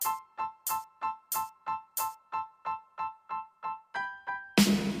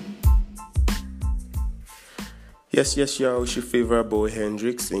Yes, y'all, it's your favorite boy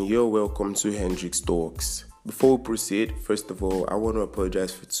Hendrix, and you're welcome to Hendrix Talks. Before we proceed, first of all, I want to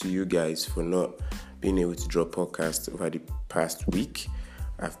apologize to you guys for not being able to drop podcasts over the past week.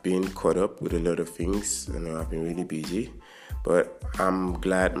 I've been caught up with a lot of things, I've been really busy, but I'm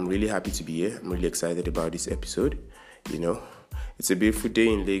really happy to be here. I'm really excited about this episode. It's a beautiful day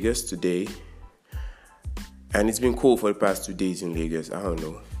in Lagos today, and it's been cool for the past 2 days in Lagos. I don't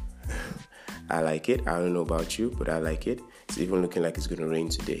know. I like it. I don't know about you, but I like it. It's even looking like it's going to rain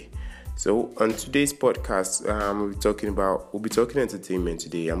today. So on today's podcast, we'll be talking entertainment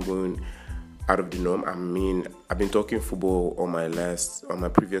today. I'm going out of the norm. I've been talking football on my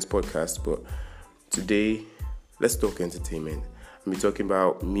previous podcast, but today, let's talk entertainment. I'll be talking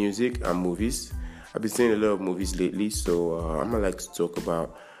about music and movies. I've been seeing a lot of movies lately, so I'm going to like to talk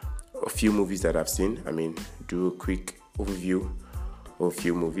about a few movies that I've seen. Do a quick overview of a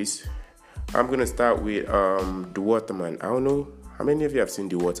few movies. I'm going to start with The Waterman. I don't know how many of you have seen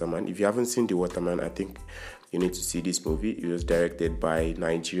The Waterman. If you haven't seen The Waterman, I think you need to see this movie. It was directed by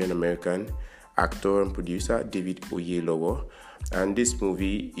Nigerian-American actor and producer David Oyelowo. And this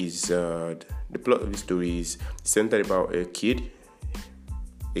movie is, the plot of the story is centered about a kid.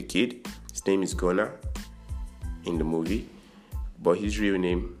 His name is Gunnar in the movie, but his real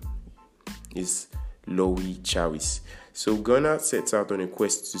name is Lowy Chawis. So Gunnar sets out on a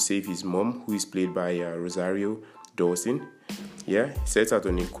quest to save his mom, who is played by Rosario Dawson. He sets out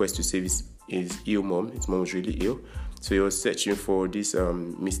on a quest to save his ill mom. His mom was really ill. So he was searching for this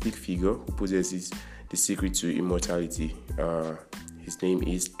mystic figure who possesses the secret to immortality. His name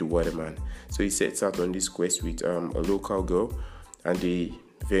is the Waterman. So he sets out on this quest with a local girl, and they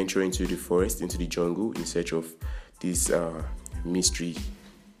venture into the forest, into the jungle, in search of this mystery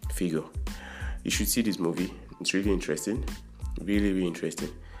figure. You should see this movie. It's really interesting. Really, really interesting.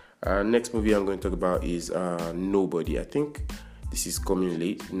 Next movie I'm going to talk about is Nobody. I think this is coming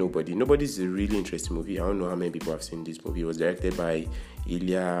late. Nobody. Nobody is a really interesting movie. I don't know how many people have seen this movie. It was directed by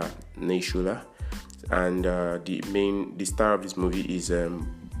Ilya Naishuller. And the star of this movie is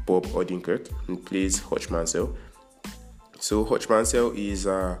Bob Odenkirk, who plays Hutch Mansell. So Hutch Mansell is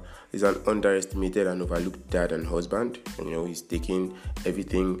an underestimated and overlooked dad and husband. He's taking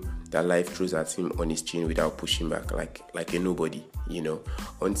everything that life throws at him on his chin without pushing back, like a nobody.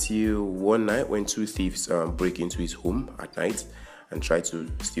 Until one night when two thieves break into his home at night and try to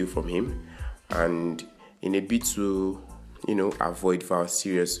steal from him, and in a bid to avoid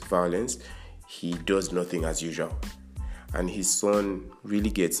serious violence, he does nothing as usual, and his son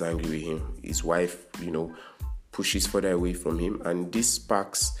really gets angry with him. His wife, pushes further away from him, and this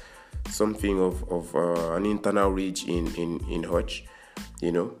sparks something of an internal rage in Hutch.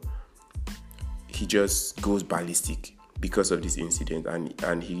 He just goes ballistic because of this incident,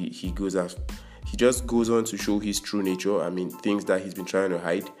 and he just goes on to show his true nature. Things that he's been trying to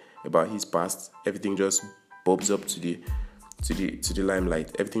hide about his past, everything just bobs up to the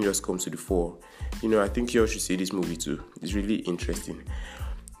limelight. Everything just comes to the fore. I think you all should see this movie too. It's really interesting.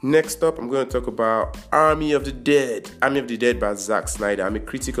 Next up, I'm going to talk about Army of the Dead. Army of the Dead by Zack Snyder. I'm a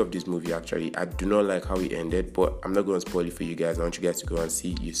critic of this movie, actually. I do not like how it ended, but I'm not going to spoil it for you guys. I want you guys to go and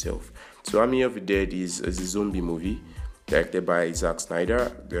see it yourself. So Army of the Dead is a zombie movie directed by Zack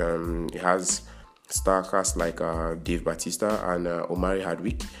Snyder. It has star cast like Dave Bautista and Omari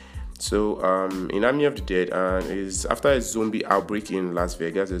Hardwick. So in Army of the Dead, is after a zombie outbreak in Las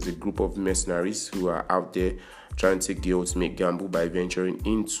Vegas, there's a group of mercenaries who are out there trying to take the ultimate gamble by venturing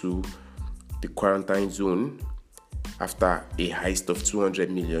into the quarantine zone after a heist of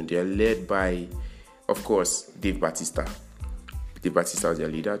 200 million. They are led by, of course, Dave Bautista. Dave Bautista is their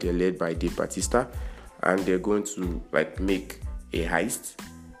leader. They're led by Dave Bautista, and they're going to make a heist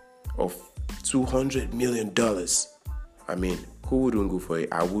of $200 million. Who wouldn't go for it?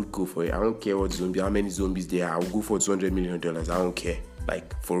 I would go for it. I don't care how many zombies there are. I will go for $200 million. I don't care.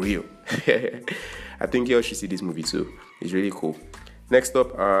 For real. I think you all should see this movie too. It's really cool. Next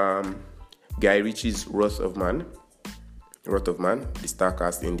up, Guy Ritchie's Wrath of Man. The star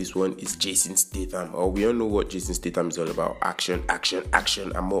cast in this one is Jason Statham. We all know what Jason Statham is all about. Action,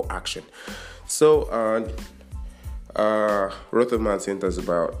 and more action. So, Wrath of Man centers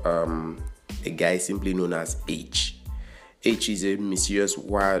about a guy simply known as H. H is a mysterious,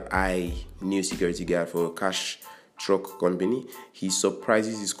 wild-eyed new security guard for a cash truck company. He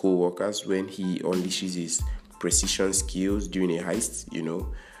surprises his co-workers when he unleashes his precision skills during a heist,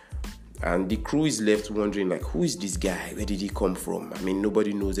 and the crew is left wondering, who is this guy? Where did he come from?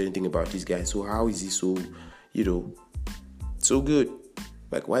 Nobody knows anything about this guy, so how is he so good?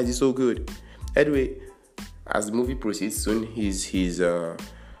 Why is he so good? Anyway, as the movie proceeds, soon his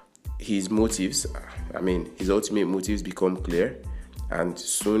his motives, his ultimate motives become clear, and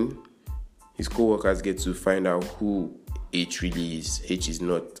soon his co-workers get to find out who H really is. H is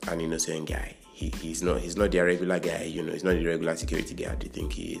not an innocent guy. He's not their regular guy, he's not the regular security guard they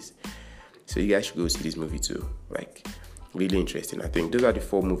think he is. So you guys should go see this movie too. Like, really interesting. I think those are the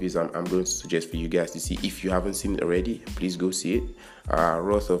 4 movies I'm going to suggest for you guys to see. If you haven't seen it already, please go see it.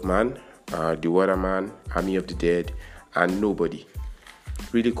 Wrath of Man, The Waterman, Army of the Dead, and Nobody.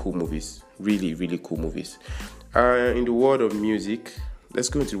 Really cool movies. Really, really cool movies. In the world of music, let's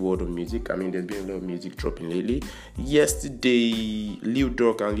go into the world of music. There's been a lot of music dropping lately. Yesterday, Lil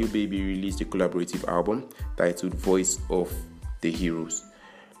Durk and Lil Baby released a collaborative album titled Voice of the Heroes.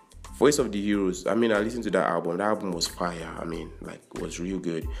 Voice of the Heroes, I listened to that album. That album was fire. It was real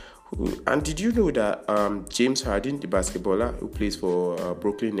good. And did you know that James Harden, the basketballer who plays for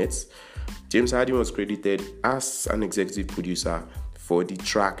Brooklyn Nets, James Harden was credited as an executive producer for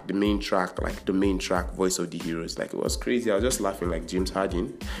the main track, Voice of the Heroes. It was crazy. I was just laughing, James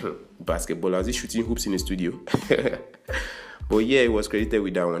Harden, basketballer, was he shooting hoops in the studio? But yeah, he was credited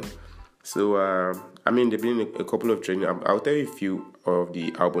with that one. So, there've been a couple of trending. I'll tell you a few of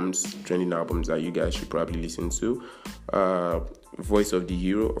the trending albums that you guys should probably listen to. Voice of the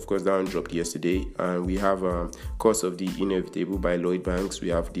Hero, of course, that one dropped yesterday. We have Cause of the Inevitable by Lloyd Banks. We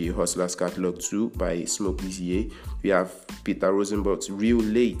have the Hustler's Catalog 2 by Smoke DCA. We have Peter Rosenberg's Real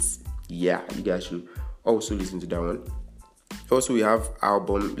Late. Yeah, you guys should also listen to that one. Also, we have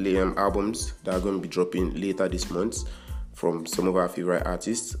albums that are going to be dropping later this month from some of our favorite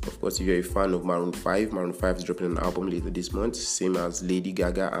artists. Of course, if you're a fan of Maroon 5 is dropping an album later this month, same as Lady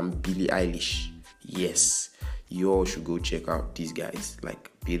Gaga and Billie Eilish. Yes, you all should go check out these guys, like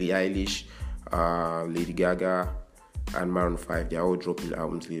Billie Eilish, Lady Gaga, and Maroon 5. They're all dropping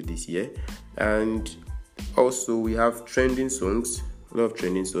albums later this year. And also, we have trending songs, a lot of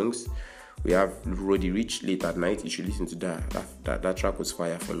trending songs. We have Roddy Ricch, Late at Night. You should listen to that. That track was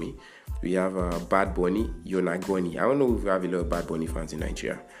fire for me. We have Bad Bunny, Yonagoni. I don't know if we have a lot of Bad Bunny fans in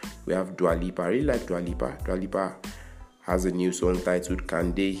Nigeria. We have Dua Lipa. I really like Dua Lipa. Dua Lipa has a new song titled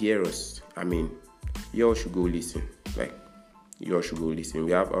Can They Hear Us? You all should go listen.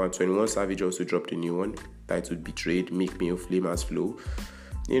 We have 21 Savage also dropped a new one titled Betrayed, Make Me a Flamer's Flow.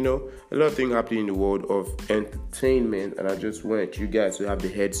 A lot of things happening in the world of entertainment, and I just want you guys to have the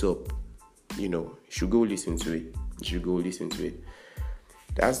heads up. You should go listen to it.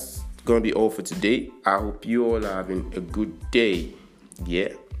 That's gonna be all for today. I hope you all are having a good day. Yeah,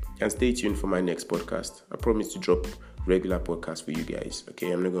 and stay tuned for my next podcast. I promise to drop regular podcasts for you guys.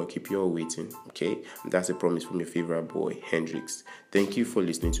 Okay, I'm not gonna keep you all waiting. Okay, that's a promise from your favorite boy, Hendrix. Thank you for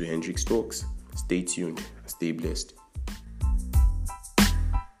listening to Hendrix Talks. Stay tuned. Stay blessed.